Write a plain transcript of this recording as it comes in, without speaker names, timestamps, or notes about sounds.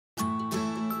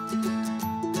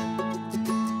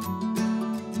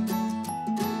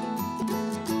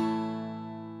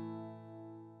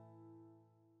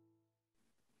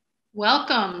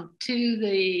Welcome to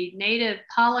the Native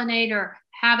Pollinator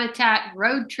Habitat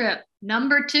Road Trip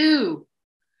number 2.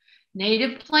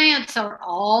 Native plants are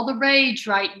all the rage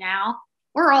right now,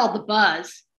 or all the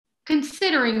buzz,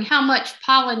 considering how much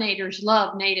pollinators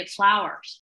love native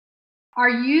flowers.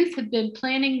 Our youth have been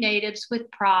planting natives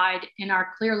with pride in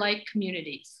our Clear Lake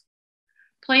communities.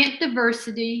 Plant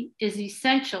diversity is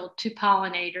essential to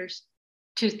pollinators,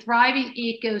 to thriving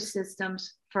ecosystems,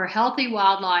 for healthy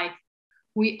wildlife.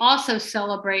 We also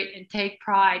celebrate and take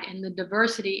pride in the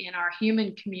diversity in our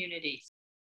human communities.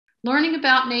 Learning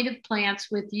about native plants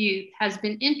with youth has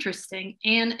been interesting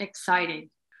and exciting.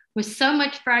 With so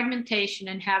much fragmentation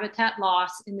and habitat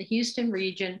loss in the Houston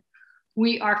region,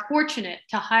 we are fortunate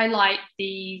to highlight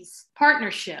these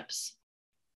partnerships.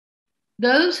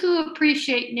 Those who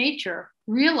appreciate nature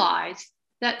realize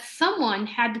that someone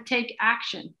had to take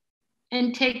action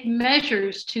and take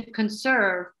measures to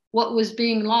conserve what was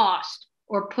being lost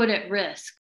or put at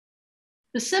risk.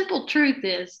 The simple truth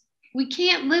is, we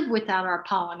can't live without our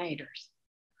pollinators.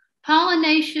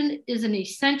 Pollination is an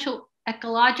essential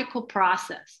ecological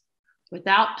process.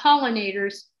 Without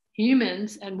pollinators,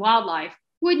 humans and wildlife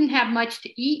wouldn't have much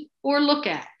to eat or look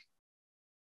at.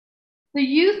 The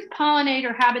Youth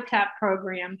Pollinator Habitat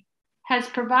Program has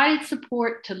provided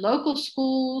support to local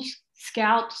schools,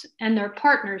 scouts, and their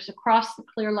partners across the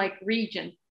Clear Lake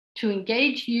region to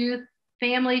engage youth,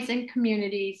 families, and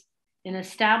communities in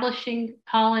establishing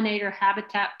pollinator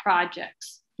habitat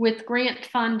projects with grant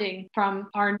funding from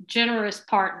our generous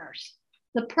partners.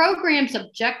 The program's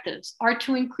objectives are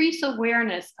to increase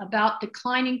awareness about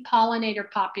declining pollinator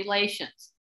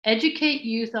populations, educate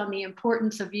youth on the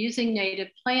importance of using native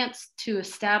plants to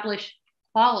establish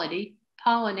quality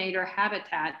pollinator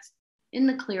habitats in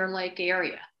the Clear Lake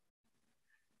area.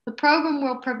 The program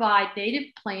will provide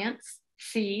native plants,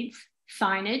 seeds,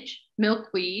 signage,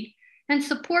 milkweed, and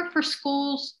support for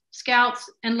schools, scouts,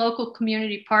 and local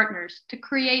community partners to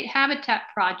create habitat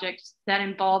projects that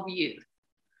involve youth.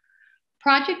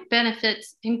 Project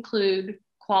benefits include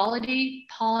quality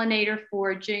pollinator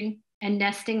foraging and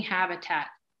nesting habitat,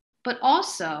 but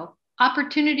also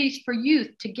opportunities for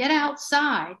youth to get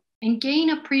outside and gain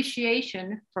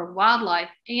appreciation for wildlife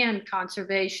and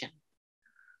conservation.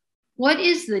 What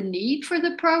is the need for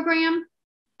the program?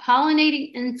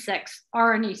 Pollinating insects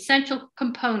are an essential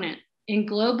component in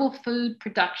global food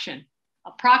production.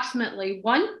 Approximately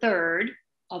 1/3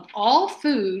 of all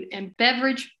food and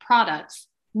beverage products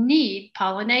need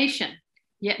pollination,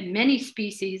 yet many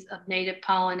species of native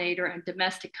pollinator and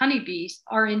domestic honeybees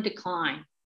are in decline.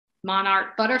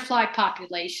 Monarch butterfly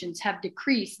populations have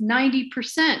decreased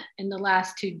 90% in the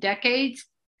last 2 decades,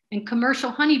 and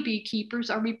commercial honeybee keepers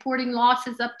are reporting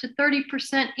losses up to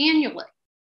 30% annually.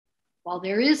 While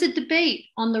there is a debate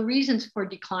on the reasons for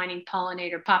declining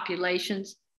pollinator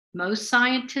populations, most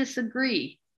scientists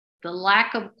agree the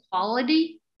lack of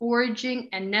quality foraging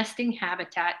and nesting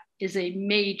habitat is a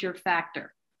major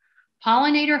factor.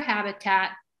 Pollinator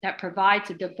habitat that provides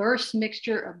a diverse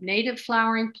mixture of native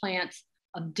flowering plants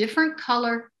of different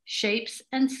color, shapes,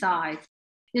 and size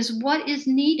is what is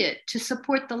needed to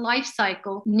support the life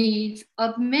cycle needs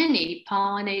of many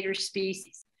pollinator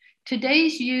species.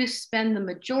 Today's youth spend the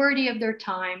majority of their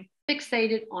time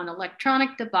fixated on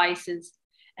electronic devices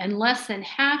and less than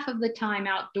half of the time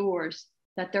outdoors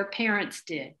that their parents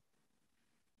did.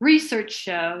 Research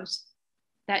shows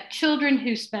that children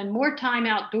who spend more time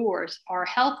outdoors are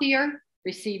healthier,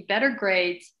 receive better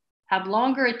grades, have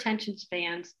longer attention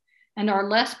spans, and are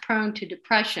less prone to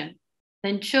depression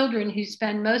than children who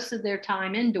spend most of their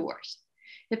time indoors.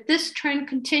 If this trend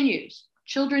continues,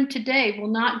 children today will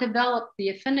not develop the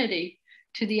affinity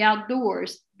to the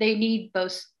outdoors they need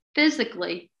both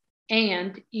physically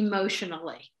and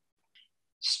emotionally.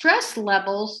 Stress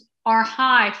levels are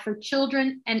high for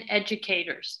children and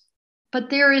educators, but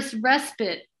there is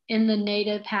respite in the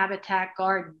native habitat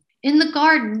garden. In the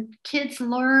garden, kids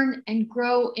learn and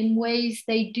grow in ways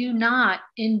they do not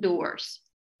indoors.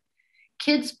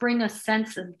 Kids bring a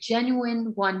sense of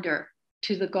genuine wonder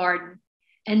to the garden,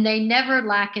 and they never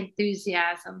lack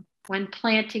enthusiasm when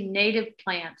planting native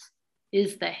plants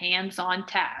is the hands-on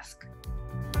task.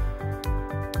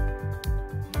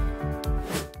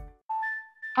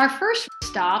 Our first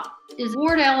stop is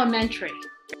Porte Elementary,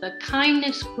 The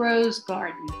Kindness Grows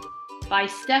Garden by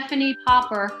Stephanie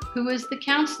Popper, who is the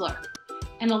counselor,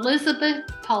 and Elizabeth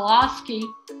Pawlowski,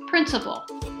 principal.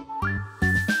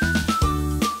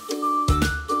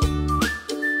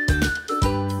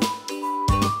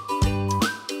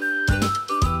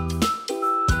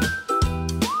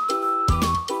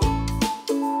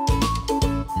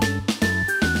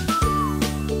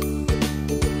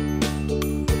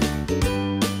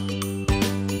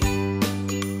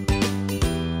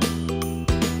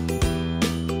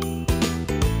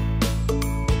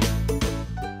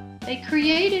 They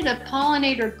created a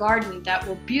pollinator garden that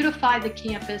will beautify the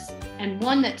campus and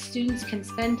one that students can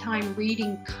spend time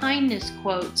reading kindness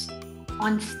quotes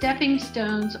on stepping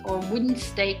stones or wooden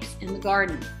stakes in the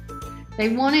garden. They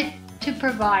wanted to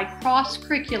provide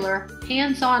cross-curricular,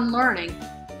 hands-on learning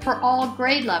for all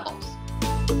grade levels.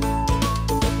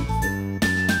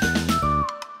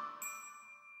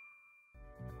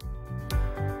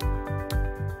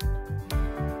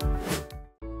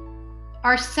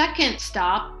 Our second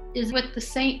stop is with the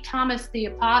St. Thomas the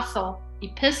Apostle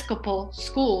Episcopal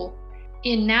School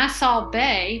in Nassau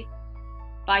Bay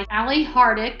by Allie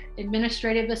Hardick,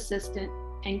 Administrative Assistant,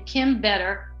 and Kim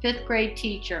Better, 5th grade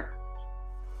teacher.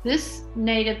 This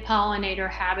native pollinator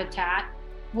habitat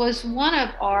was one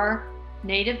of our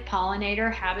Native Pollinator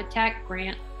Habitat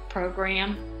Grant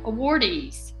Program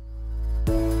awardees.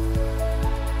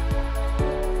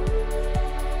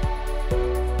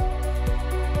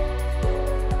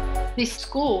 The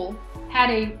school had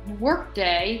a work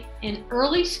day in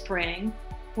early spring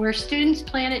where students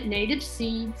planted native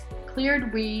seeds,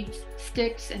 cleared weeds,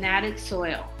 sticks, and added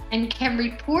soil, and can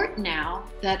report now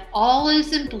that all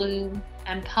is in bloom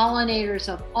and pollinators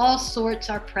of all sorts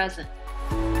are present.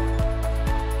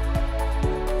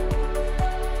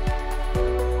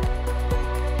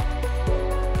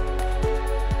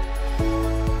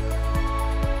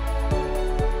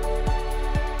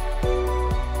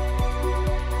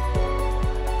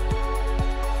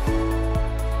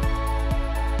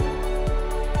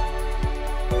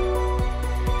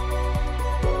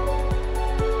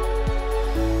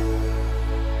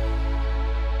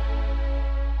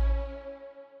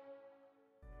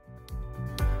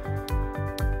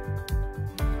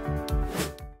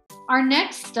 Our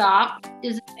next stop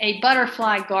is a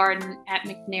butterfly garden at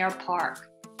McNair Park.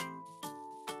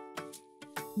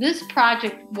 This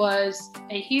project was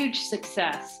a huge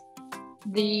success.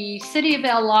 The City of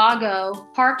El Lago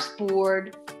Parks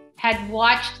Board had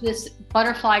watched this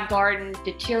butterfly garden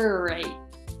deteriorate,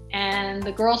 and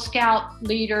the Girl Scout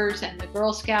leaders and the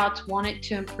Girl Scouts wanted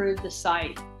to improve the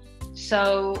site.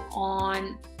 So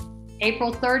on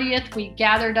April 30th, we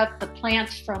gathered up the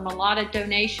plants from a lot of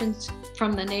donations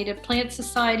from the Native Plant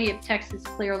Society of Texas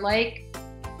Clear Lake,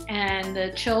 and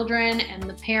the children and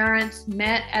the parents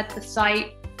met at the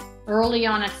site early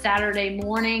on a Saturday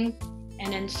morning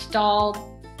and installed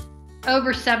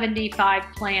over 75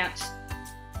 plants.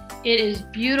 It is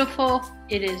beautiful,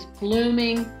 it is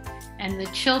blooming, and the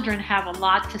children have a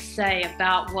lot to say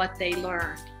about what they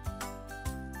learned.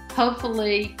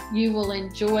 Hopefully you will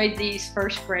enjoy these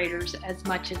first graders as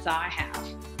much as I have.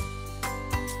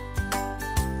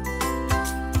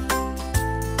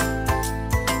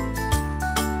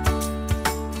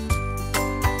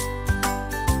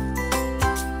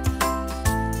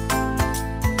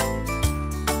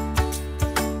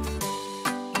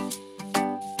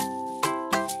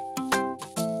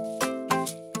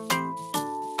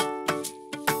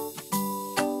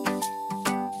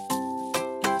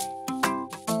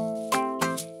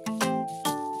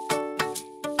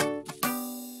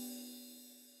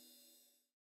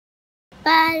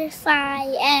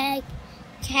 Butterfly, egg,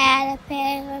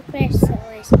 caterpillar,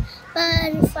 chrysalis.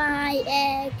 Butterfly,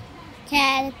 egg,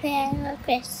 caterpillar,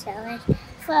 chrysalis.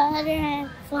 Flutter and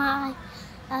fly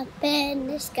up in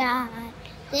the sky.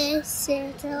 This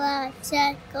is the life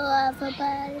cycle of a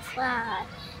butterfly.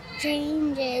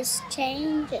 Changes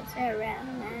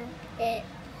around it.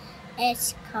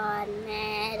 It's called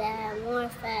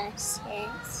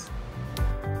metamorphosis.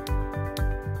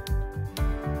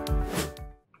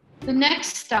 The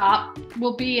next stop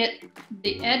will be at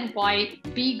the Ed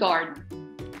White Bee Garden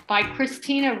by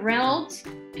Christina Reynolds,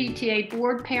 PTA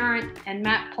board parent, and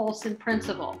Matt Polson,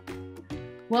 principal.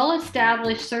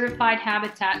 Well-established certified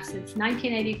habitat since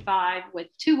 1985 with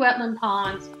 2 wetland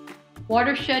ponds,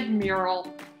 watershed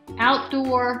mural,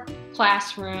 outdoor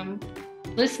classroom,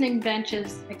 listening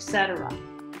benches, etc.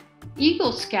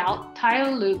 Eagle Scout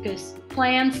Tyler Lucas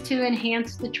plans to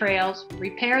enhance the trails,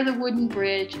 repair the wooden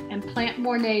bridge, and plant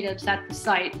more natives at the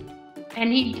site,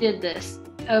 and he did this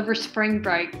over spring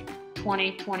break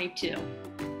 2022.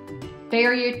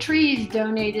 Barrier Trees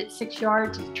donated 6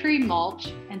 yards of tree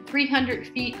mulch and 300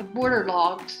 feet of border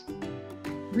logs.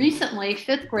 Recently,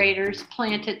 5th graders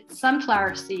planted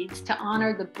sunflower seeds to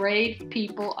honor the brave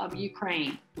people of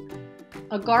Ukraine.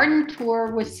 A garden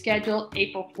tour was scheduled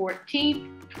April 14th,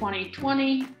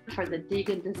 2020 for the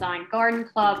Deegan Design Garden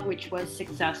Club, which was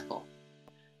successful.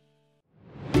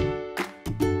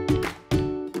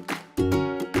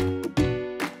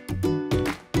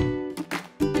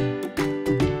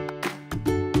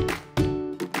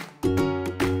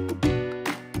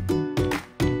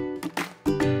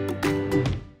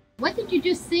 What did did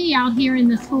you just see out here in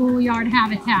the schoolyard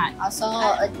habitat? I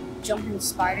saw a jumping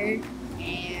spider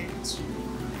and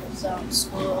some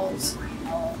squirrels,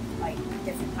 like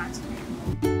different kinds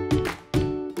of animals.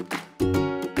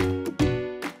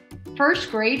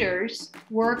 First graders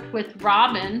worked with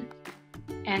Robin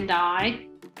and I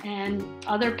and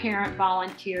other parent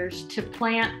volunteers to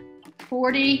plant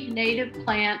 40 native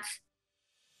plants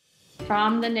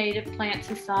from the Native Plant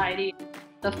Society.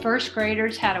 The first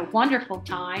graders had a wonderful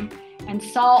time and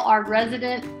saw our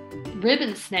resident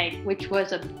ribbon snake, which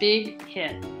was a big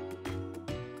hit.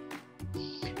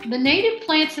 The Native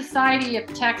Plant Society of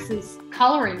Texas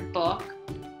coloring book,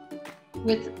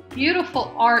 with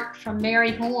beautiful art from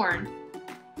Mary Horn,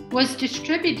 was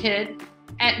distributed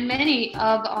at many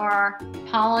of our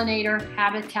pollinator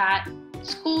habitat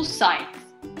school sites.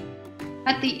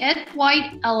 At the Ed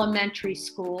White Elementary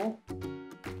School,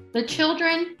 the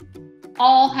children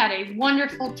all had a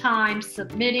wonderful time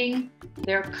submitting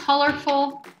their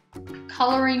colorful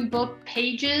coloring book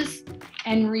pages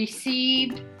and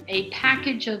received a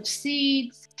package of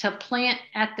seeds to plant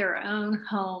at their own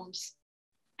homes.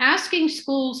 Asking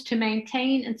schools to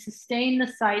maintain and sustain the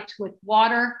sites with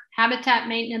water, habitat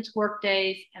maintenance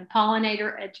workdays, and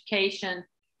pollinator education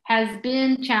has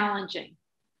been challenging.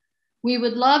 We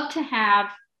would love to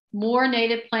have more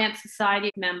Native Plant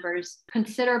Society members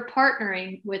consider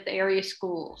partnering with area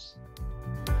schools.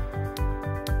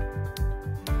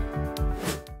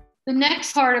 The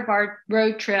next part of our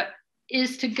road trip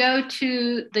is to go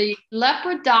to the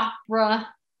Lepidoptera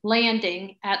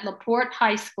landing at Porte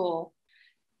High School.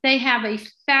 They have a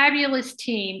fabulous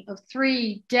team of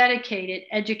 3 dedicated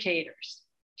educators: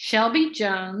 Shelby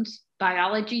Jones,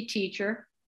 biology teacher,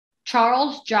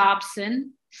 Charles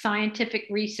Jobson, scientific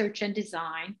research and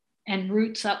design, and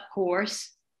Roots Up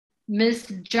course.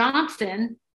 Ms.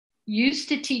 Johnson used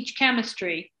to teach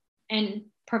chemistry and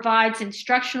provides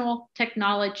instructional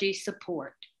technology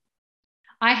support.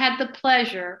 I had the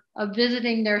pleasure of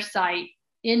visiting their site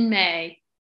in May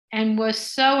and was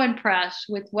so impressed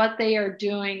with what they are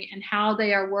doing and how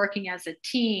they are working as a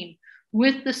team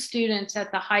with the students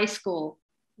at the high school.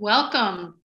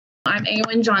 Welcome. I'm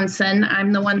Awen Johnson.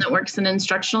 I'm the one that works in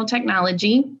instructional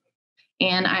technology.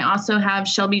 And I also have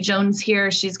Shelby Jones here.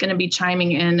 She's going to be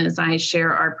chiming in as I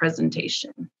share our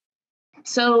presentation.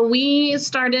 So we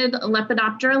started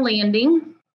Lepidoptera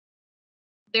Landing.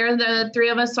 There the 3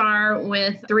 of us are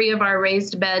with 3 of our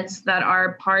raised beds that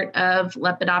are part of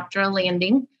Lepidoptera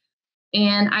Landing.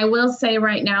 And I will say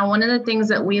right now, one of the things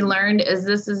that we learned is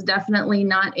this is definitely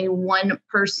not a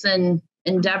one-person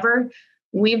endeavor.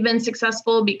 We've been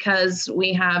successful because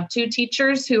we have 2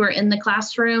 teachers who are in the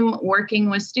classroom working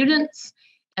with students,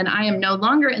 and I am no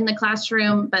longer in the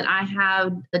classroom, but I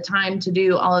have the time to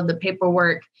do all of the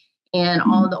paperwork and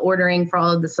all of the ordering for all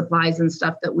of the supplies and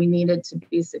stuff that we needed to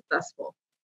be successful.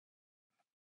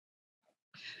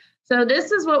 So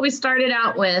this is what we started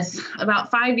out with. About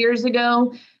 5 years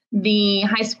ago, the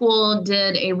high school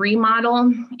did a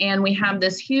remodel, and we have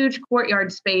this huge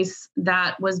courtyard space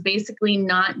that was basically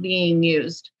not being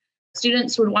used.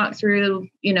 Students would walk through,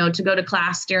 to go to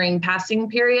class during passing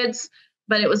periods,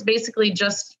 but it was basically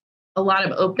just a lot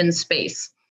of open space.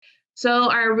 So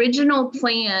our original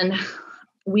plan,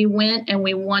 we went and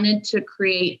we wanted to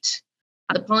create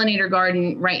the pollinator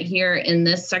garden right here in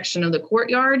this section of the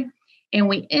courtyard. And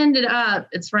we ended up,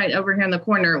 it's right over here in the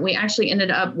corner, we actually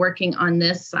ended up working on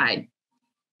this side.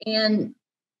 And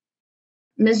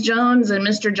Ms. Jones and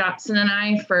Mr. Jobson and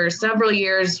I, for several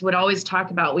years, would always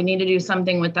talk about, we need to do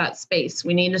something with that space.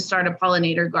 We need to start a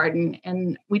pollinator garden.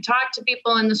 And we talked to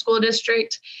people in the school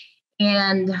district,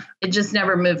 and it just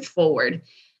never moved forward.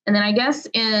 And then I guess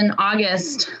in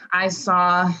August, I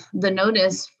saw the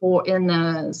notice in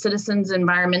the Citizens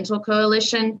Environmental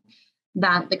Coalition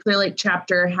that the Clear Lake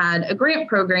chapter had a grant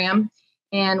program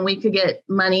and we could get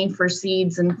money for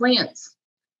seeds and plants.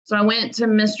 So I went to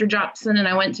Mr. Jobson and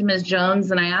I went to Ms.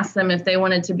 Jones and I asked them if they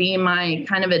wanted to be my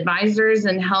kind of advisors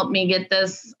and help me get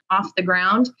this off the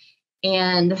ground.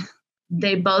 And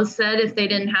they both said if they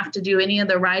didn't have to do any of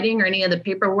the writing or any of the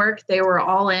paperwork, they were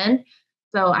all in.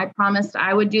 So I promised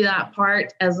I would do that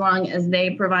part as long as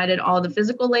they provided all the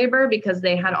physical labor because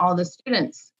they had all the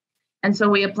students. And so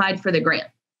we applied for the grant.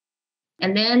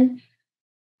 And then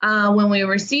when we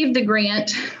received the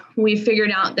grant, we figured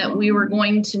out that we were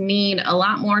going to need a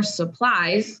lot more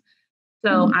supplies.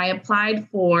 So I applied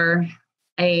for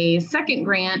a second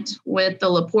grant with the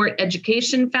LaPorte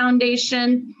Education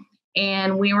Foundation,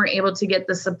 and we were able to get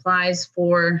the supplies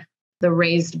for the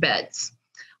raised beds.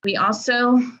 We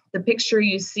also, the picture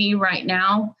you see right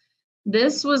now,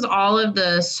 this was all of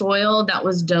the soil that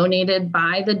was donated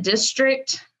by the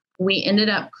district we ended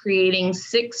up creating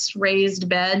 6 raised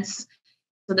beds.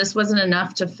 So this wasn't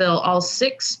enough to fill all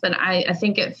 6, but I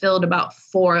think it filled about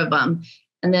 4 of them.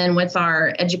 And then with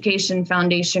our Education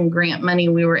Foundation grant money,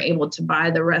 we were able to buy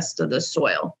the rest of the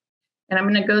soil. And I'm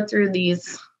going to go through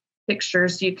these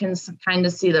pictures so you can kind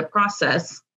of see the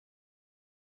process.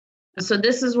 So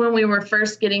this is when we were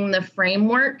first getting the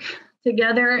framework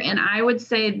together. And I would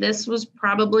say this was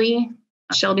probably,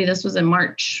 Shelby, this was in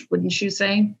March, wouldn't you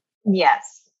say?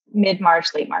 Yes,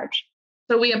 mid-March, late March.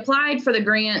 So we applied for the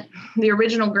grant, the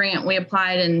original grant, we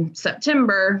applied in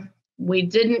September. We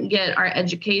didn't get our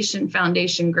Education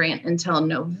Foundation grant until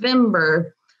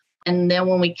November. And then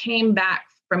when we came back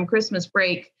from Christmas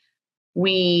break,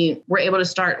 we were able to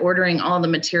start ordering all the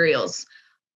materials.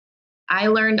 I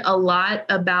learned a lot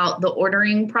about the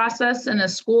ordering process in a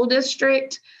school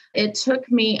district. It took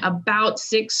me about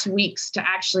 6 weeks to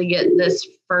actually get this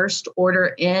first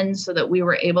order in so that we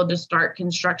were able to start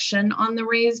construction on the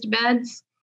raised beds.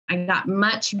 I got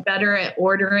much better at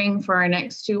ordering for our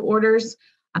next 2 orders,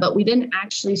 but we didn't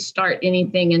actually start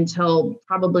anything until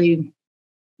probably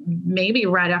maybe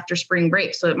right after spring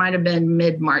break. So it might have been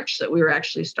mid-March that we were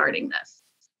actually starting this.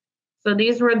 So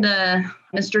these were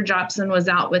Mr. Jobson was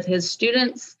out with his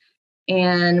students,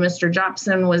 and Mr.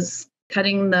 Jobson was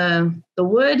cutting the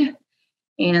wood,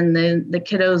 and the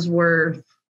kiddos were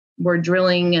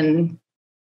drilling and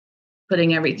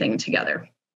putting everything together.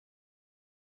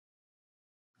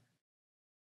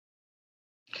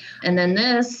 And then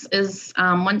this is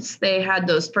once they had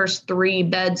those first 3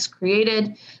 beds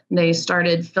created, they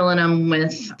started filling them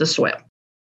with the soil.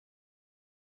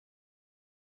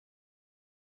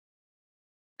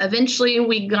 Eventually,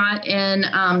 we got in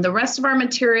the rest of our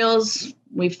materials.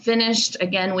 We finished.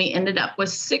 Again, we ended up with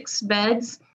 6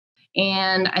 beds.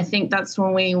 And I think that's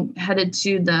when we headed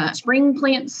to the spring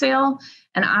plant sale.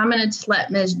 And I'm going to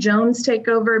let Ms. Jones take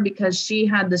over because she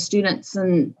had the students,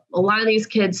 and a lot of these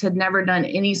kids had never done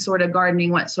any sort of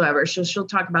gardening whatsoever. So she'll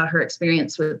talk about her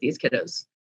experience with these kiddos.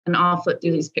 And I'll flip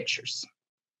through these pictures.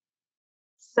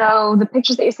 So the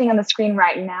pictures that you're seeing on the screen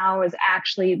right now is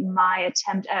actually my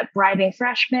attempt at bribing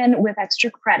freshmen with extra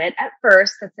credit at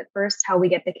first. That's at first how we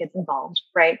get the kids involved,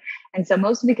 right? And so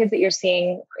most of the kids that you're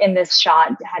seeing in this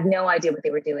shot had no idea what they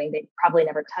were doing. They probably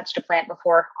never touched a plant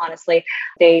before, honestly.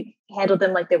 They handled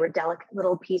them like they were delicate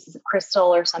little pieces of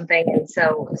crystal or something. And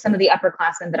so some of the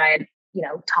upperclassmen that I had,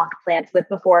 talked plants with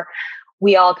before,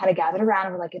 we all kind of gathered around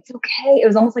and were like, it's okay. It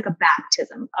was almost like a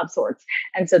baptism of sorts.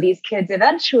 And so these kids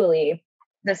eventually,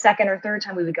 the second or third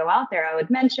time we would go out there, I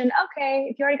would mention, okay,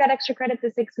 if you already got extra credit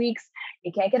for 6 weeks,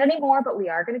 you can't get any more, but we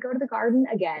are going to go to the garden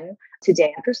again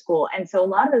today after school. And so a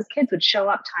lot of those kids would show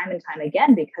up time and time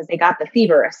again because they got the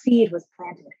fever. A seed was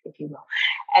planted, if you will,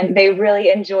 and they really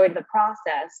enjoyed the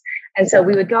process. And so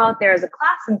we would go out there as a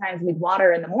class. Sometimes we'd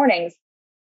water in the mornings,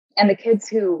 and the kids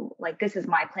who like, this is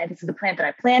my plant, this is the plant that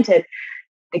I planted.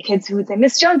 The kids who would say,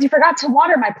 Miss Jones, you forgot to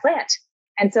water my plant.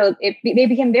 And so they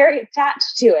became very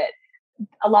attached to it.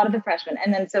 A lot of the freshmen.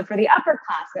 And then so for the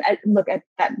upperclassmen, look at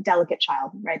that delicate child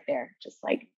right there, just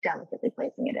like delicately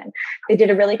placing it in. They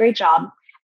did a really great job.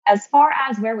 As far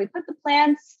as where we put the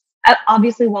plants,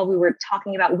 obviously while we were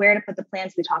talking about where to put the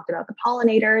plants, we talked about the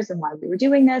pollinators and why we were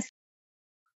doing this.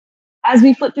 As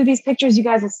we flip through these pictures, you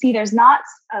guys will see there's not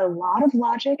a lot of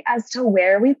logic as to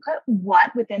where we put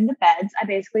what within the beds. I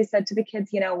basically said to the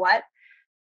kids, you know what?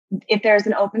 If there's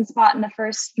an open spot in the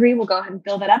first 3, we'll go ahead and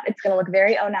fill that up. It's going to look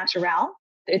very au naturel.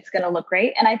 It's going to look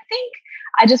great. And I think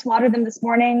I just watered them this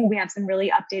morning. We have some really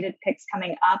updated pics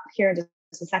coming up here in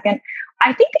just a second.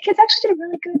 I think the kids actually did a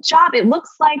really good job. It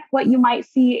looks like what you might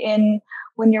see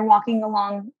when you're walking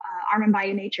along Armand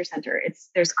Bayou Nature Center.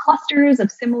 There's clusters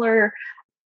of similar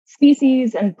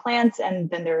species and plants, and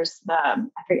then there's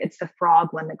it's the frog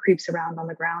one that creeps around on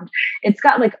the ground. It's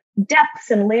got like depths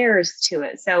and layers to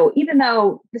it. So even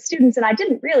though the students and I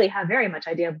didn't really have very much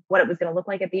idea of what it was going to look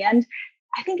like at the end,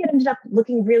 I think it ended up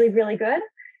looking really, really good.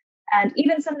 And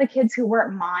even some of the kids who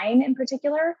weren't mine in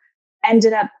particular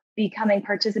ended up becoming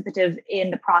participative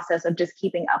in the process of just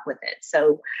keeping up with it.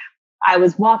 So I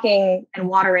was walking and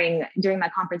watering during my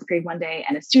conference period one day,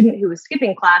 and a student who was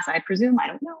skipping class, I presume, I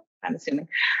don't know, I'm assuming,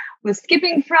 was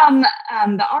skipping from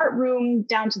the art room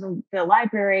down to the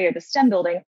library or the STEM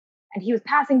building. And he was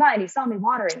passing by and he saw me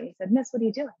watering. And he said, Miss, what are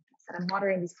you doing? I said, I'm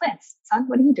watering these plants. Son,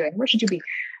 what are you doing? Where should you be?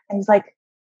 And he's like,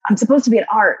 I'm supposed to be at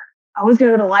art. I was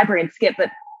going to go to the library and skip,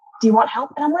 but do you want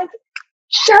help? And I'm like,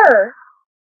 sure.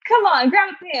 Come on, grab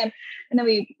a pan. And then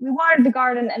we watered the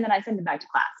garden, and then I sent him back to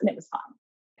class, and it was fun.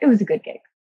 It was a good gig.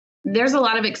 There's a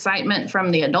lot of excitement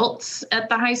from the adults at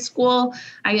the high school.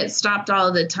 I get stopped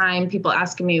all the time. People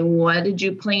asking me, what did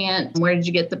you plant? Where did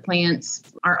you get the plants?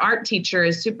 Our art teacher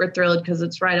is super thrilled because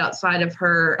it's right outside of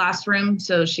her classroom.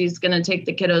 So she's going to take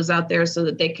the kiddos out there so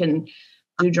that they can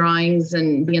do drawings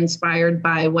and be inspired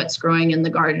by what's growing in the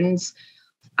gardens.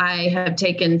 I have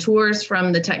taken tours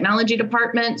from the technology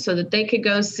department so that they could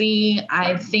go see.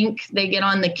 I think they get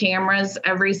on the cameras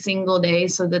every single day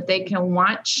so that they can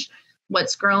watch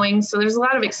what's growing. So there's a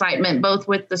lot of excitement, both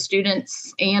with the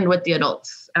students and with the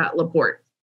adults at Laporte.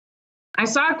 I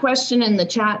saw a question in the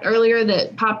chat earlier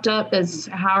that popped up as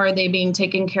how are they being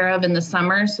taken care of in the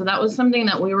summer? So that was something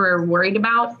that we were worried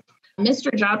about.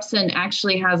 Mr. Jobson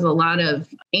actually has a lot of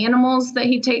animals that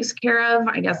he takes care of,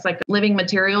 I guess like a living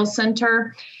materials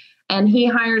center. And he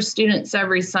hires students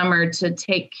every summer to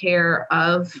take care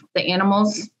of the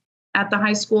animals at the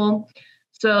high school.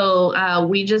 So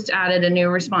we just added a new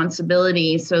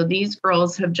responsibility. So these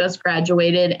girls have just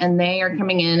graduated and they are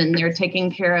coming in and they're taking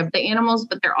care of the animals,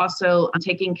 but they're also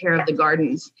taking care of the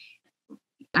gardens.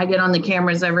 I get on the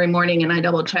cameras every morning and I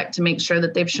double check to make sure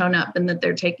that they've shown up and that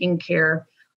they're taking care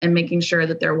and making sure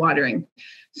that they're watering.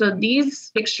 So these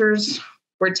pictures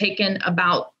were taken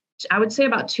about, I would say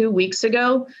about 2 weeks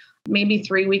ago, maybe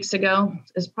 3 weeks ago.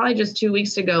 It's probably just 2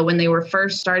 weeks ago when they were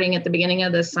first starting at the beginning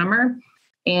of the summer.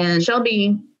 And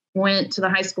Shelby went to the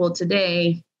high school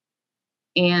today,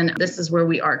 and this is where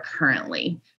we are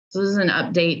currently. So this is an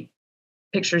update,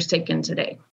 pictures taken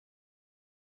today.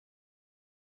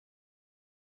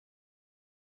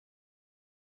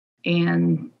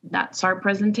 And that's our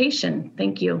presentation.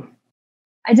 Thank you.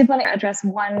 I did want to address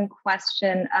one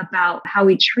question about how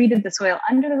we treated the soil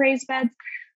under the raised beds.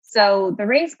 So the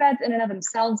raised beds in and of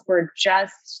themselves were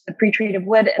just the pre-treated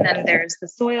wood, and then there's the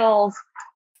soils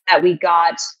that we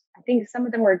got. I think some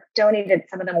of them were donated,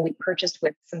 some of them we purchased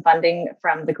with some funding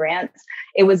from the grants.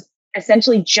 It was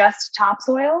essentially just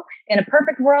topsoil. In a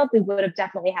perfect world, we would have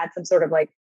definitely had some sort of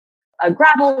like a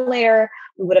gravel layer.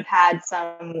 We would have had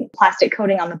some plastic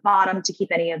coating on the bottom to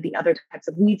keep any of the other types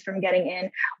of weeds from getting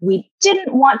in. We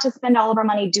didn't want to spend all of our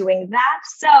money doing that.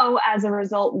 So as a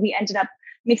result, we ended up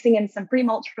mixing in some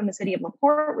pre-mulch from the city of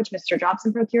Laporte, which Mr.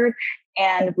 Jobson procured.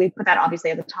 And we put that obviously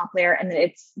at the top layer, and then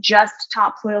it's just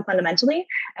topsoil fundamentally.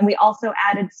 And we also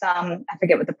added some, I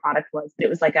forget what the product was, but it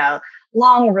was like a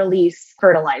long release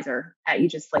fertilizer that you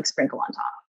just like sprinkle on top.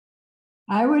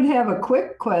 I would have a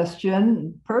quick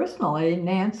question personally,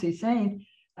 Nancy Saint.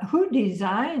 Who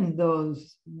designed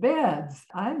those beds?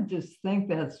 I just think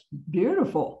that's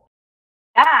beautiful.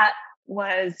 That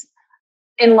was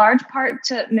in large part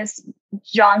to Miss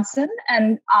Johnson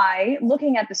and I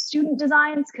looking at the student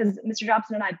designs, because Mr.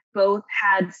 Jobson and I both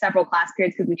had several class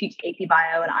periods because we teach AP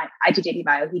Bio and I teach AP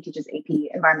Bio, he teaches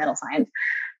AP Environmental Science.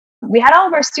 We had all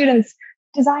of our students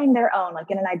design their own,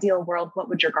 like in an ideal world, what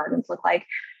would your gardens look like?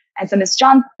 And so Miss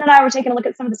Johnson and I were taking a look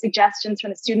at some of the suggestions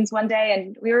from the students one day,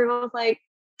 and we were both like,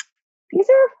 these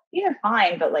are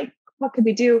fine, but like, what could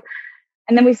we do?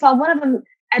 And then we saw one of them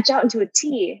etch out into a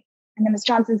T. And then Ms.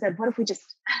 Johnson said, what if we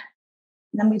just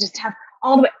have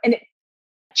all the way, and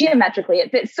geometrically,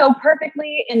 it fits so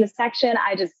perfectly in the section.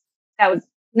 That was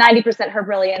 90% her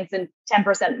brilliance and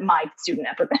 10% my student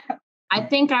effort. I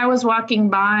think I was walking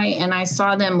by and I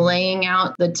saw them laying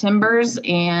out the timbers,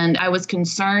 and I was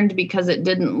concerned because it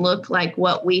didn't look like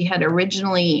what we had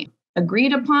originally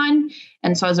agreed upon.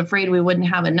 And so I was afraid we wouldn't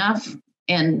have enough.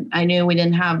 And I knew we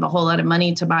didn't have a whole lot of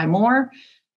money to buy more.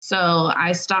 So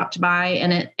I stopped by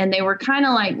and they were kind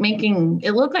of like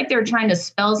it looked like they were trying to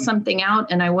spell something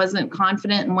out, and I wasn't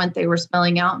confident in what they were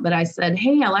spelling out, but I said,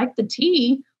 hey, I like the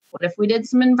T. What if we did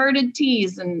some inverted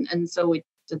T's? And so we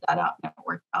did that out and it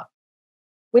worked out.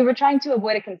 We were trying to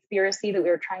avoid a conspiracy that we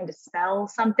were trying to spell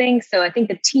something. So I think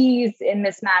the T's in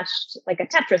mismatched like a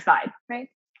tetracide, right?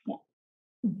 Yeah.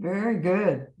 Very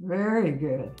good. Very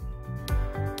good.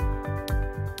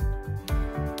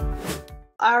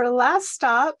 Our last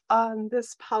stop on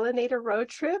this pollinator road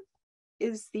trip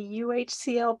is the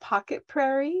UHCL Pocket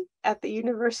Prairie at the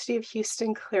University of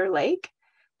Houston Clear Lake.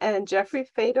 And Jeffrey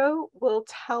Fado will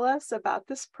tell us about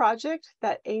this project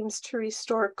that aims to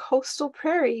restore coastal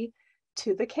prairie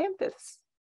to the campus.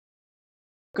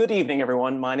 Good evening,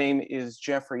 everyone. My name is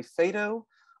Jeffrey Fado.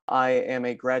 I am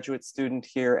a graduate student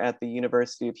here at the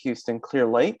University of Houston Clear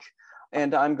Lake.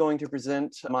 And I'm going to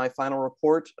present my final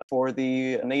report for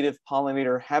the Native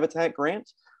Pollinator Habitat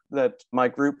Grant that my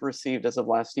group received as of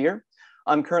last year.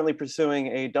 I'm currently pursuing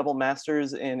a double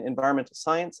master's in environmental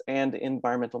science and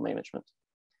environmental management.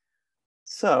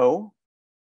 So,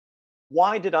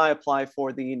 why did I apply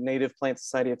for the Native Plant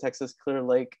Society of Texas Clear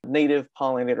Lake Native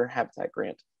Pollinator Habitat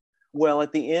Grant? Well,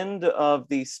 at the end of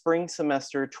the spring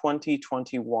semester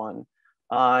 2021,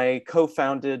 I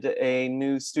co-founded a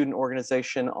new student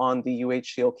organization on the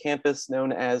UHCL campus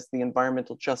known as the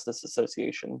Environmental Justice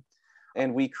Association.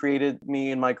 And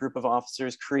me and my group of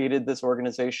officers created this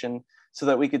organization so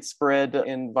that we could spread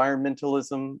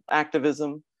environmentalism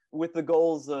activism with the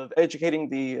goals of educating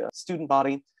the student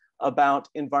body about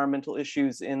environmental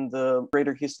issues in the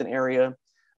greater Houston area,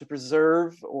 to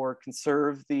preserve or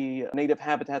conserve the native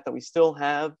habitat that we still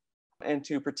have, and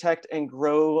to protect and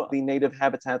grow the native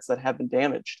habitats that have been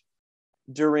damaged.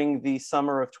 During the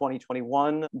summer of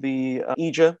 2021, the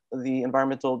EJA, the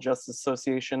Environmental Justice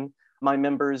Association, my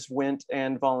members went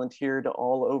and volunteered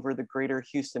all over the greater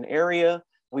Houston area.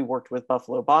 We worked with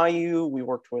Buffalo Bayou, we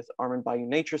worked with Armand Bayou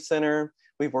Nature Center,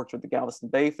 we've worked with the Galveston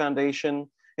Bay Foundation,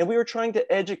 and we were trying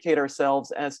to educate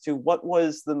ourselves as to what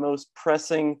was the most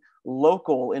pressing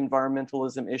local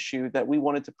environmentalism issue that we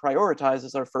wanted to prioritize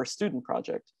as our first student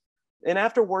project. And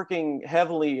after working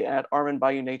heavily at Armand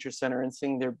Bayou Nature Center and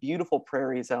seeing their beautiful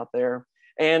prairies out there,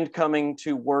 and coming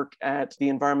to work at the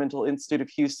Environmental Institute of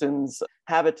Houston's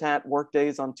Habitat work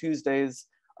days on Tuesdays,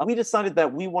 we decided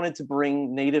that we wanted to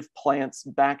bring native plants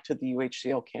back to the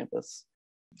UHCL campus.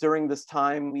 During this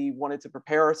time, we wanted to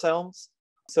prepare ourselves.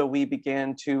 So we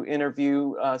began to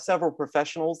interview several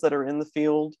professionals that are in the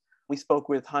field. We spoke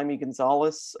with Jaime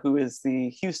Gonzalez, who is the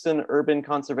Houston Urban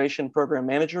Conservation Program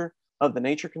Manager of the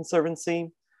Nature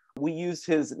Conservancy. We used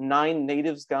his 9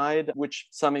 Natives Guide, which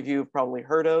some of you have probably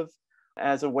heard of,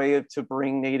 as a way to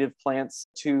bring native plants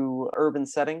to urban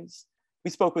settings.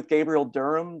 We spoke with Gabriel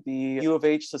Durham, the U of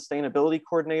H Sustainability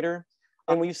Coordinator,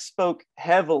 and we spoke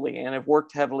heavily and have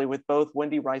worked heavily with both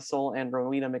Wendy Reisel and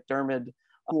Rowena McDermott,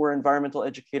 who are environmental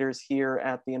educators here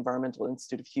at the Environmental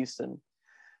Institute of Houston.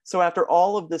 So after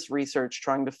all of this research,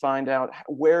 trying to find out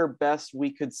where best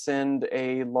we could send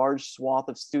a large swath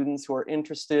of students who are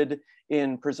interested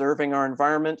in preserving our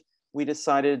environment, we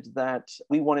decided that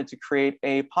we wanted to create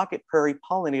a pocket prairie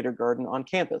pollinator garden on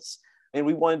campus. And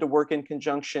we wanted to work in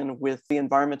conjunction with the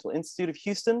Environmental Institute of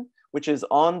Houston, which is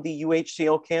on the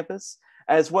UHCL campus,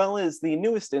 as well as the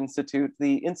newest institute,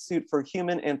 the Institute for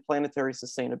Human and Planetary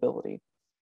Sustainability.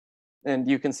 And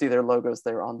you can see their logos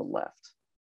there on the left.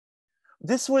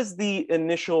 This was the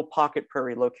initial pocket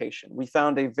prairie location. We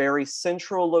found a very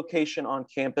central location on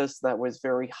campus that was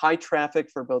very high traffic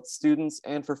for both students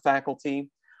and for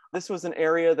faculty. This was an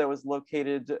area that was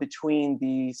located between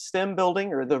the STEM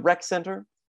building or the rec center,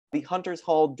 the Hunters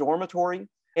Hall dormitory,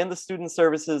 and the Student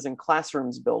Services and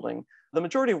Classrooms building, the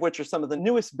majority of which are some of the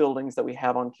newest buildings that we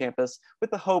have on campus, with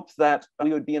the hope that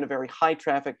we would be in a very high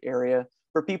traffic area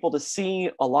for people to see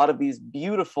a lot of these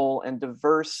beautiful and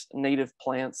diverse native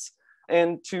plants,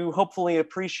 and to hopefully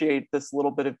appreciate this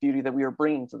little bit of beauty that we are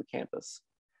bringing to the campus.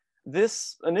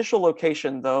 This initial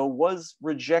location, though, was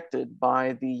rejected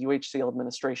by the UHCL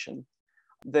administration.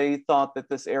 They thought that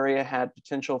this area had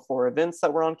potential for events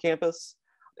that were on campus.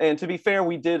 And to be fair,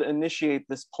 we did initiate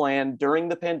this plan during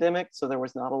the pandemic, so there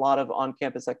was not a lot of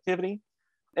on-campus activity.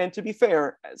 And to be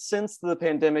fair, since the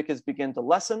pandemic has begun to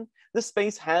lessen, this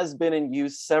space has been in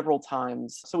use several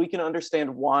times, so we can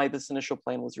understand why this initial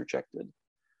plan was rejected.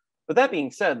 But that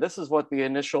being said, this is what the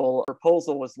initial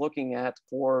proposal was looking at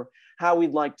for how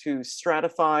we'd like to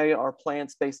stratify our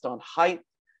plants based on height,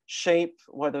 shape,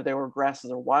 whether they were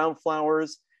grasses or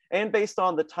wildflowers, and based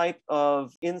on the type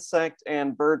of insect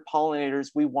and bird pollinators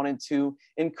we wanted to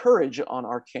encourage on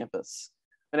our campus.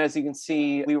 And as you can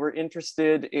see, we were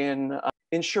interested in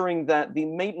ensuring that the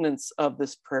maintenance of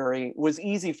this prairie was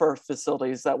easy for our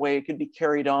facilities. That way it could be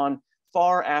carried on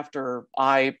far after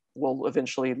I will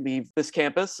eventually leave this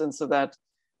campus, and so that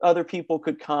other people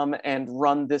could come and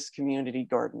run this community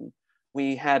garden.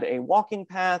 We had a walking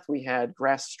path, we had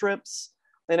grass strips,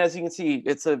 and as you can see,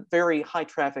 it's a very high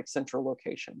traffic central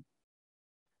location.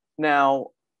 Now,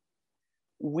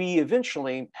 we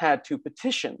eventually had to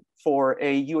petition for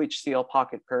a UHCL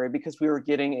pocket prairie because we were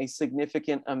getting a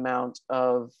significant amount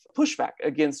of pushback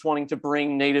against wanting to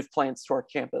bring native plants to our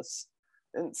campus.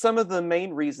 And some of the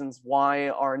main reasons why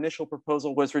our initial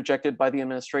proposal was rejected by the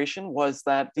administration was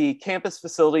that the campus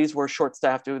facilities were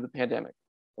short-staffed due to the pandemic.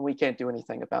 And we can't do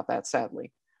anything about that,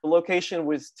 sadly. The location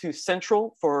was too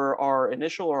central for our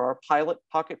initial or our pilot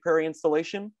pocket prairie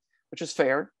installation, which is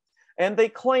fair. And they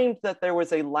claimed that there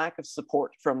was a lack of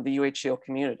support from the UHCL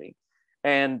community.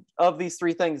 And of these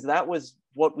 3 things, that was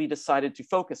what we decided to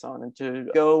focus on, and to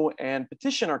go and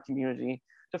petition our community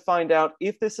to find out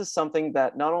if this is something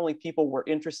that not only people were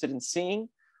interested in seeing,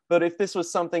 but if this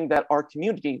was something that our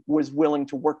community was willing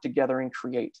to work together and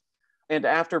create. And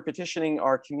after petitioning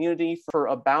our community for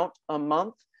about a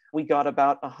month, we got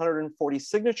about 140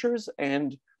 signatures,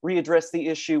 and readdress the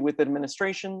issue with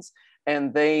administrations,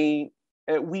 and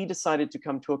we decided to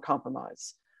come to a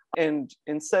compromise. And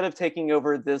instead of taking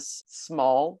over this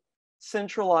small,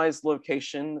 centralized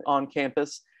location on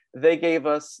campus, they gave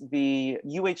us the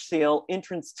UHCL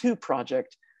Entrance 2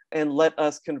 project and let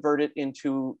us convert it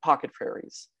into pocket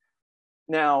prairies.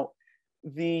 Now,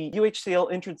 the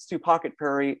UHCL Entrance 2 pocket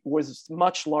prairie was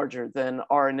much larger than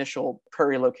our initial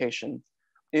prairie location.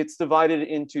 It's divided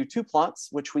into 2 plots,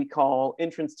 which we call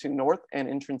Entrance 2 North and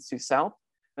Entrance 2 South.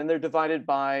 And they're divided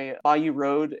by Bayou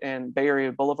Road and Bay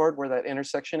Area Boulevard, where that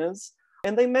intersection is.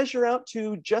 And they measure out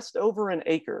to just over an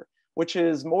acre, which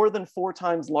is more than 4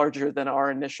 times larger than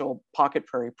our initial pocket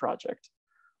prairie project.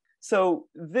 So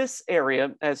this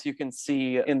area, as you can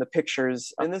see in the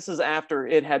pictures, and this is after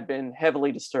it had been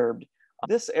heavily disturbed,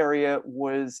 this area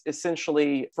was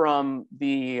essentially from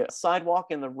the sidewalk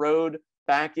and the road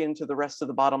back into the rest of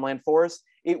the bottomland forest.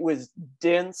 It was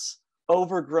dense,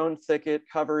 overgrown thicket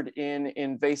covered in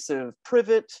invasive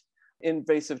privet,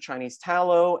 invasive Chinese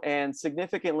tallow, and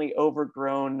significantly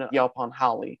overgrown Yaupon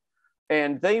holly.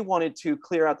 And they wanted to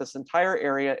clear out this entire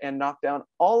area and knock down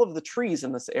all of the trees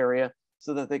in this area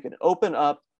so that they could open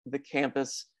up the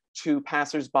campus to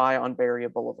passersby on Bay Area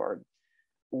Boulevard.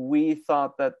 We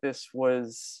thought that this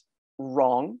was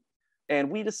wrong, and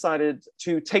we decided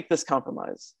to take this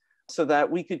compromise so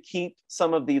that we could keep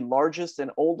some of the largest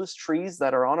and oldest trees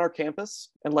that are on our campus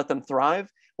and let them thrive,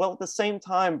 while at the same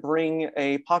time bring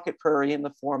a pocket prairie in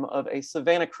the form of a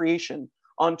savanna creation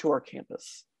onto our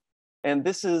campus. And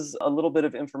this is a little bit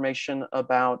of information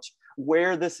about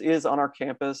where this is on our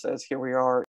campus, as here we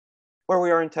are, where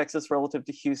we are in Texas relative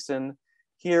to Houston.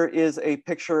 Here is a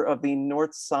picture of the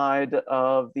north side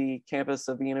of the campus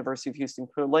of the University of Houston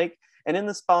Clear Lake. And in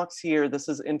this box here, this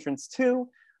is Entrance 2.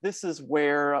 This is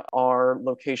where our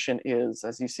location is.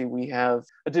 As you see, we have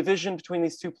a division between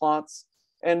these 2 plots,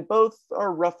 and both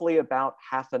are roughly about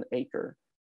half an acre.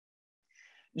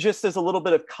 Just as a little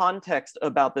bit of context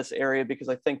about this area, because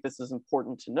I think this is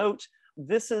important to note,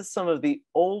 this is some of the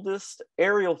oldest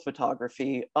aerial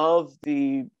photography of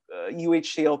the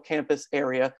UHCL campus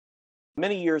area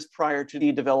many years prior to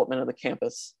the development of the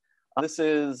campus. This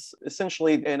is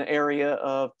essentially an area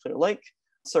of Clear Lake,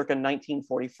 circa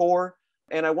 1944.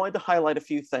 And I wanted to highlight a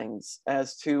few things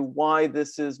as to why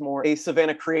this is more a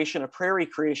savanna creation, a prairie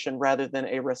creation, rather than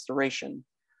a restoration.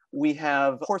 We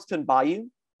have Horsepin Bayou,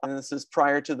 and this is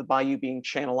prior to the bayou being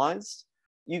channelized.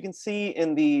 You can see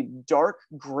in the dark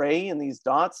gray in these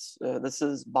dots, this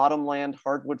is bottomland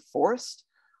hardwood forest.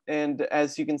 And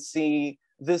as you can see,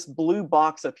 this blue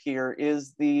box up here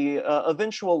is the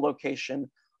eventual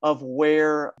location of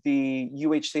where the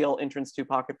UHCL Entrance 2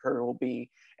 pocket prairie will be.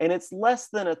 And it's less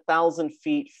than 1,000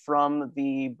 feet from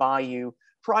the bayou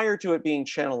prior to it being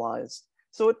channelized.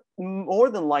 So it's more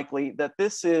than likely that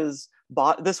this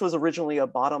was originally a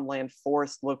bottomland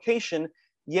forest location,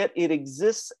 yet it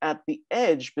exists at the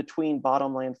edge between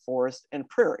bottomland forest and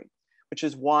prairie, which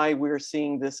is why we're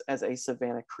seeing this as a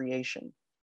savanna creation.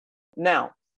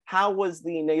 Now, how was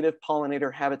the native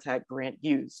pollinator habitat grant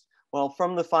used? Well,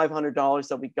 from the $500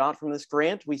 that we got from this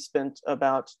grant, we spent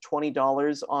about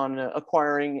 $20 on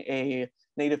acquiring a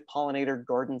native pollinator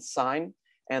garden sign,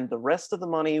 and the rest of the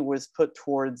money was put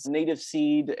towards native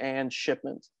seed and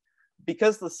shipment.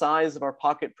 Because the size of our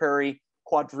pocket prairie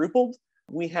quadrupled,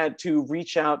 we had to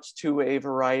reach out to a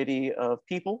variety of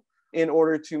people in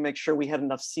order to make sure we had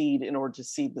enough seed in order to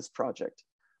seed this project.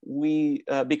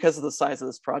 Because of the size of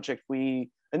this project, we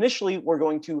initially were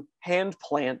going to hand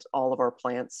plant all of our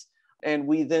plants, and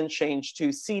we then changed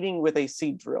to seeding with a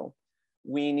seed drill.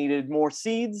 We needed more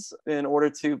seeds in order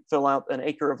to fill out an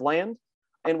acre of land,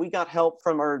 and we got help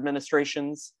from our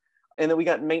administrations, and then we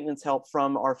got maintenance help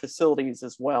from our facilities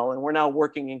as well, and we're now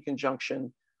working in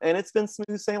conjunction, and it's been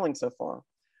smooth sailing so far.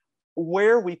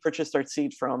 Where we purchased our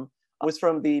seed from was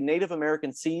from the Native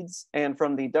American Seeds and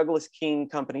from the Douglas King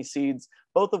Company Seeds,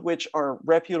 both of which are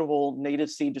reputable native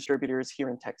seed distributors here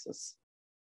in Texas.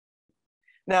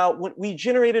 Now, when we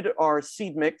generated our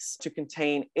seed mix to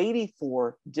contain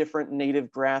 84 different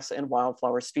native grass and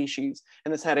wildflower species,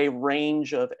 and this had a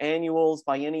range of annuals,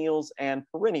 biennials, and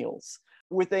perennials,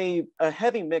 with a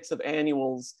heavy mix of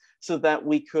annuals so that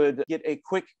we could get a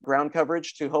quick ground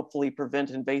coverage to hopefully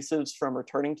prevent invasives from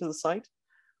returning to the site.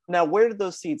 Now, where did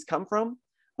those seeds come from?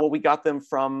 Well, we got them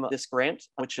from this grant,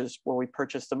 which is where we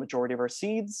purchased the majority of our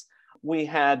seeds. We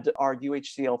had our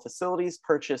UHCL facilities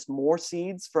purchase more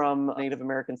seeds from Native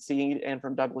American Seed and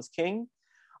from Douglas King.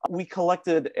 We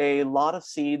collected a lot of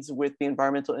seeds with the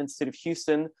Environmental Institute of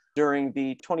Houston during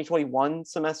the 2021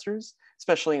 semesters,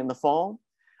 especially in the fall.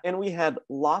 And we had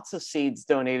lots of seeds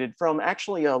donated from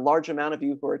actually a large amount of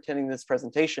you who are attending this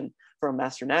presentation, from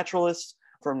master naturalists,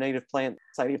 from Native Plant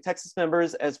Society of Texas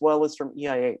members, as well as from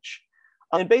EIH.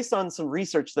 And based on some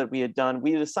research that we had done,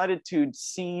 we decided to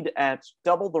seed at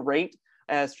double the rate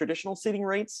as traditional seeding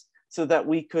rates so that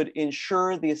we could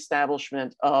ensure the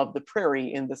establishment of the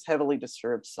prairie in this heavily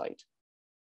disturbed site.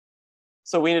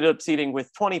 So we ended up seeding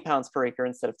with 20 pounds per acre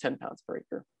instead of 10 pounds per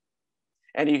acre.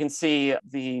 And you can see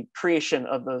the creation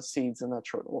of those seeds in that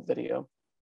short little video.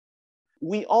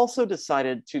 We also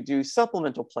decided to do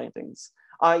supplemental plantings,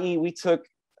 i.e. we took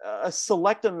a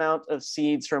select amount of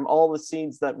seeds from all the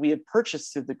seeds that we had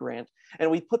purchased through the grant,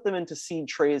 and we put them into seed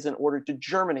trays in order to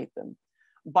germinate them.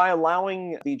 By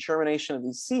allowing the germination of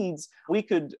these seeds, we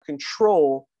could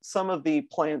control some of the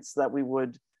plants that we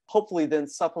would hopefully then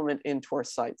supplement into our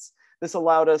sites. This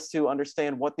allowed us to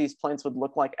understand what these plants would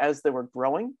look like as they were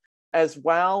growing, as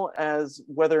well as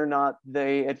whether or not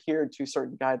they adhered to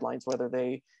certain guidelines, whether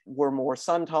they were more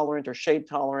sun tolerant or shade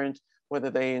tolerant, whether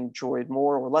they enjoyed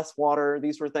more or less water.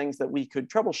 These were things that we could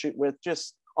troubleshoot with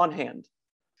just on hand.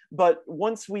 But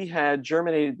once we had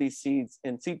germinated these seeds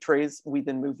in seed trays, we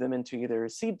then moved them into either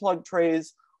seed plug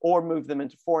trays or moved them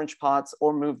into 4-inch pots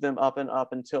or moved them up and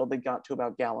up until they got to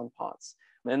about gallon pots.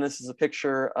 And this is a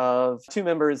picture of 2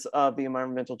 members of the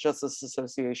Environmental Justice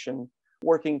Association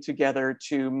working together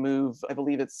to move, I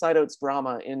believe it's Cytotes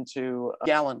grama, into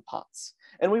gallon pots.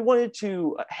 And we wanted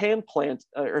to hand plant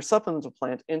or supplemental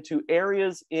plant into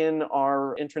areas in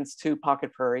our entrance to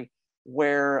Pocket Prairie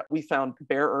where we found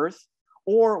bare earth,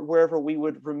 or wherever we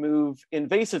would remove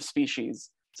invasive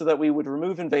species, so that we would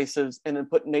remove invasives and then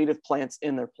put native plants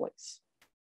in their place.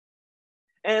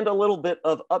 And a little bit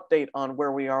of update on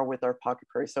where we are with our Pocket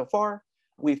Prairie so far.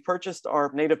 We've purchased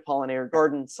our native pollinator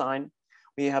garden sign.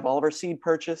 We have all of our seed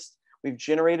purchased. We've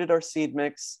generated our seed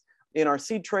mix. In our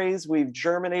seed trays, we've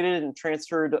germinated and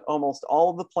transferred almost all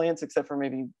of the plants except for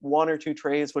maybe 1 or 2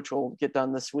 trays, which will get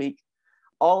done this week.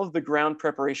 All of the ground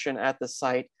preparation at the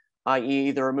site, i.e.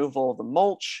 the removal of the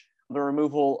mulch, the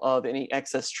removal of any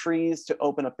excess trees to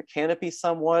open up the canopy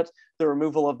somewhat, the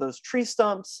removal of those tree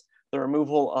stumps, the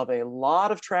removal of a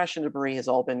lot of trash and debris has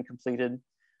all been completed.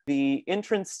 The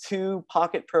entrance to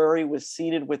Pocket Prairie was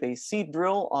seeded with a seed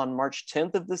drill on March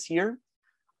 10th of this year.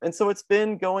 And so it's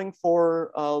been going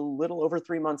for a little over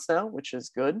 3 months now, which is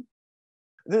good.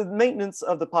 The maintenance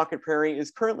of the Pocket Prairie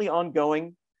is currently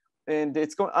ongoing, and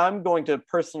I'm going to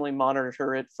personally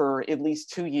monitor it for at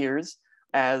least 2 years,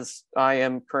 as I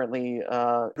am currently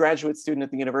a graduate student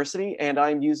at the university, and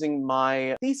I'm using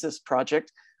my thesis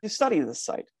project to study this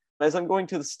site, as I'm going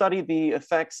to study the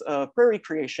effects of prairie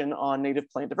creation on native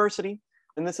plant diversity.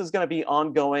 And this is going to be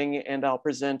ongoing, and I'll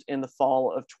present in the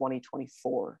fall of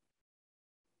 2024.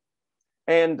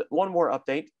 And one more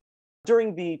update.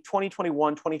 During the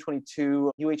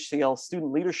 2021-2022 UHCL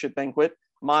Student Leadership Banquet,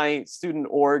 my student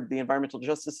org, the Environmental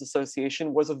Justice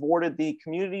Association, was awarded the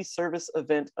Community Service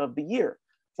Event of the Year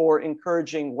for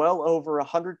encouraging well over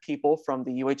 100 people from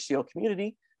the UHCL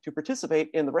community to participate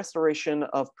in the restoration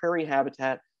of prairie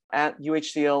habitat at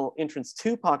UHCL entrance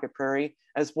to Pocket Prairie,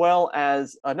 as well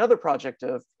as another project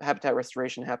of habitat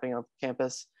restoration happening on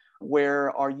campus,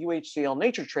 where our UHCL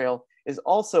Nature Trail is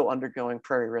also undergoing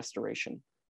prairie restoration.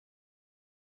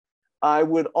 I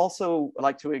would also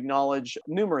like to acknowledge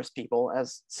numerous people,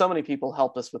 as so many people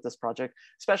helped us with this project.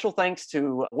 Special thanks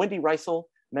to Wendy Reisel,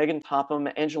 Megan Topham,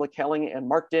 Angela Kelling, and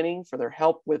Mark Denning for their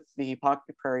help with the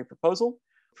Pocket Prairie proposal,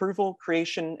 approval,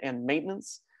 creation, and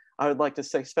maintenance. I would like to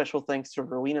say special thanks to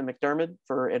Rowena McDermott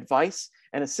for advice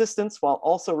and assistance while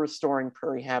also restoring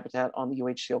prairie habitat on the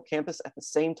UHCL campus at the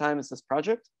same time as this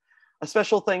project. A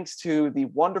special thanks to the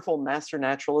wonderful Master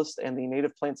Naturalist and the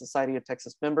Native Plant Society of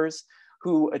Texas members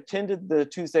who attended the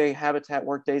Tuesday Habitat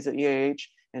Workdays at EAH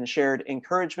and shared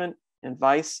encouragement,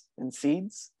 advice, and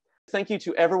seeds. Thank you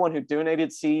to everyone who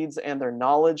donated seeds and their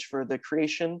knowledge for the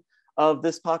creation of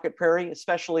this Pocket Prairie,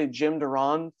 especially Jim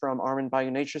Duran from Armand Bayou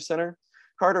Nature Center,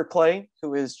 Carter Clay,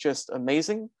 who is just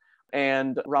amazing,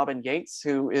 and Robin Yates,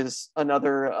 who is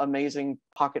another amazing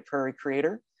Pocket Prairie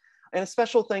creator. And a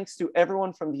special thanks to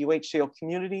everyone from the UHCL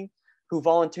community who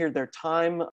volunteered their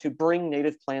time to bring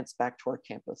native plants back to our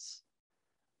campus.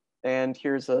 And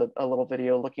here's a little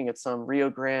video looking at some Rio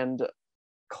Grande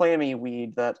clammy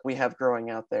weed that we have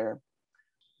growing out there.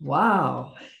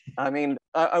 Wow. I mean,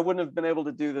 I wouldn't have been able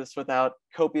to do this without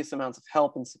copious amounts of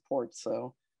help and support.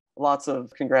 So lots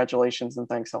of congratulations and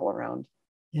thanks all around.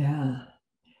 Yeah.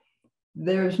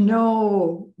 There's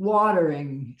no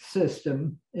watering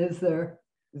system, is there?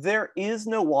 There is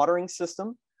no watering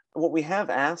system. What we have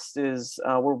asked is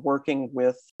we're working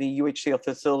with the UHCL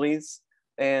facilities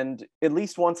And at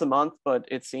least once a month, but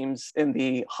it seems in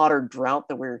the hotter drought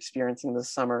that we're experiencing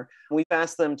this summer, we've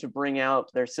asked them to bring out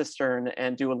their cistern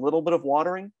and do a little bit of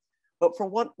watering. But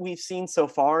from what we've seen so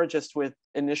far, just with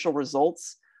initial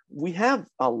results, we have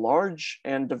a large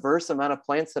and diverse amount of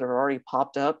plants that have already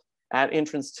popped up at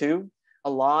entrance 2. A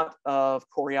lot of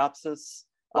Coreopsis,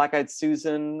 black-eyed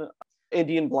Susan,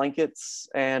 Indian blankets,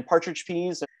 and partridge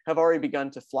peas have already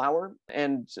begun to flower.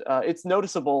 And it's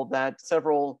noticeable that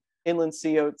several inland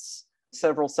sea oats,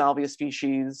 several salvia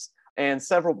species, and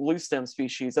several blue stem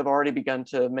species have already begun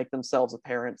to make themselves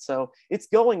apparent. So it's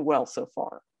going well so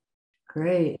far.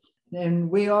 Great. And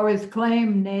we always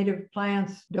claim native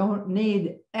plants don't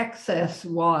need excess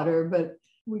water, but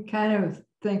we kind of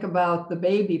think about the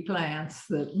baby plants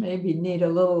that maybe need a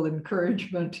little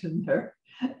encouragement in their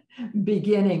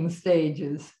beginning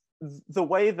stages. The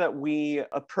way that we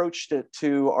approached it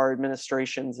to our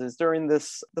administrations is during the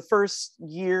first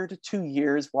year to 2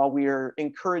 years, while we are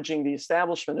encouraging the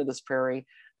establishment of this prairie,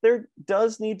 there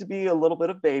does need to be a little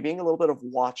bit of babying, a little bit of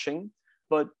watching.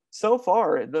 But so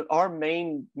far, our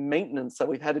main maintenance that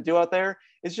we've had to do out there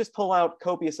is just pull out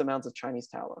copious amounts of Chinese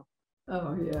tallow.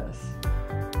 Oh, yes.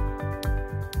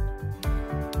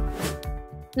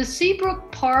 The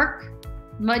Seabrook Park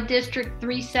Mud District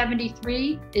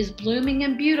 373 is blooming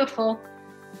and beautiful.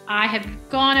 I have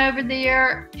gone over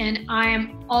there and I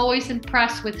am always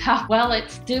impressed with how well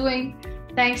it's doing.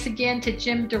 Thanks again to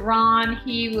Jim Duran.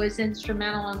 He was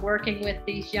instrumental in working with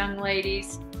these young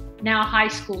ladies, now high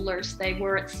schoolers. They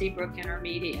were at Seabrook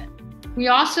Intermediate. We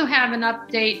also have an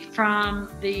update from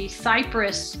the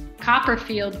Cypress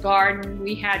Copperfield Garden.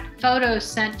 We had photos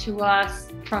sent to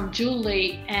us from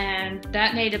Julie, and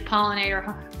that native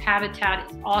pollinator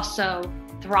habitat is also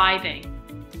thriving.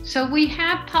 So we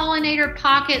have pollinator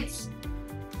pockets.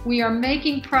 We are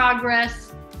making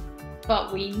progress,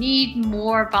 but we need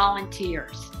more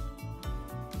volunteers.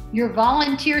 Your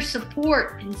volunteer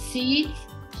support in seeds,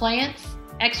 plants,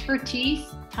 expertise,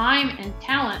 time, and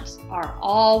talents are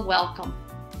all welcome.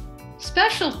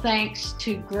 Special thanks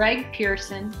to Greg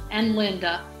Pearson and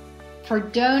Linda for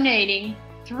donating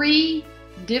 3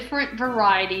 different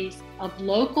varieties of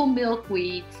local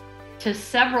milkweeds to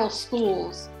several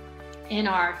schools in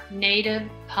our native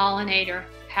pollinator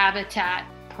habitat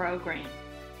program.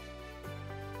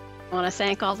 I want to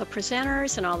thank all the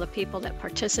presenters and all the people that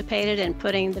participated in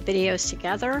putting the videos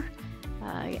together.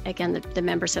 Again, the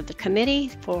members of the committee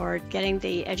for getting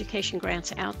the education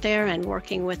grants out there and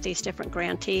working with these different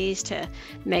grantees to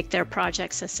make their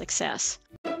projects a success.